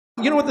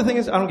You know what the thing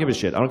is? I don't give a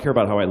shit. I don't care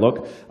about how I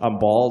look. I'm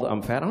bald.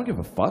 I'm fat. I don't give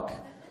a fuck.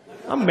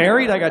 I'm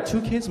married. I got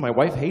 2 kids. My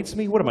wife hates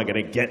me. What am I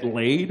going to get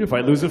laid if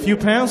I lose a few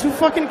pounds? Who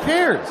fucking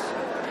cares?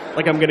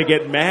 Like I'm going to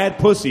get mad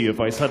pussy if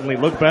I suddenly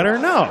look better?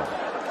 No.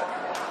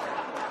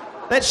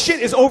 That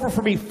shit is over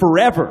for me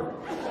forever.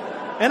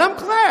 And I'm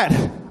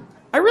glad.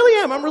 I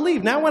really am. I'm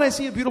relieved. Now when I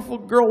see a beautiful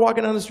girl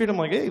walking down the street, I'm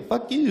like, hey,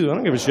 fuck you. I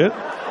don't give a shit.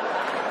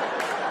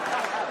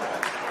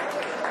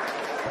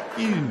 Fuck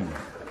you.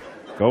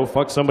 Go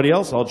fuck somebody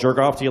else. I'll jerk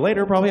off to you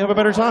later. Probably have a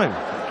better time.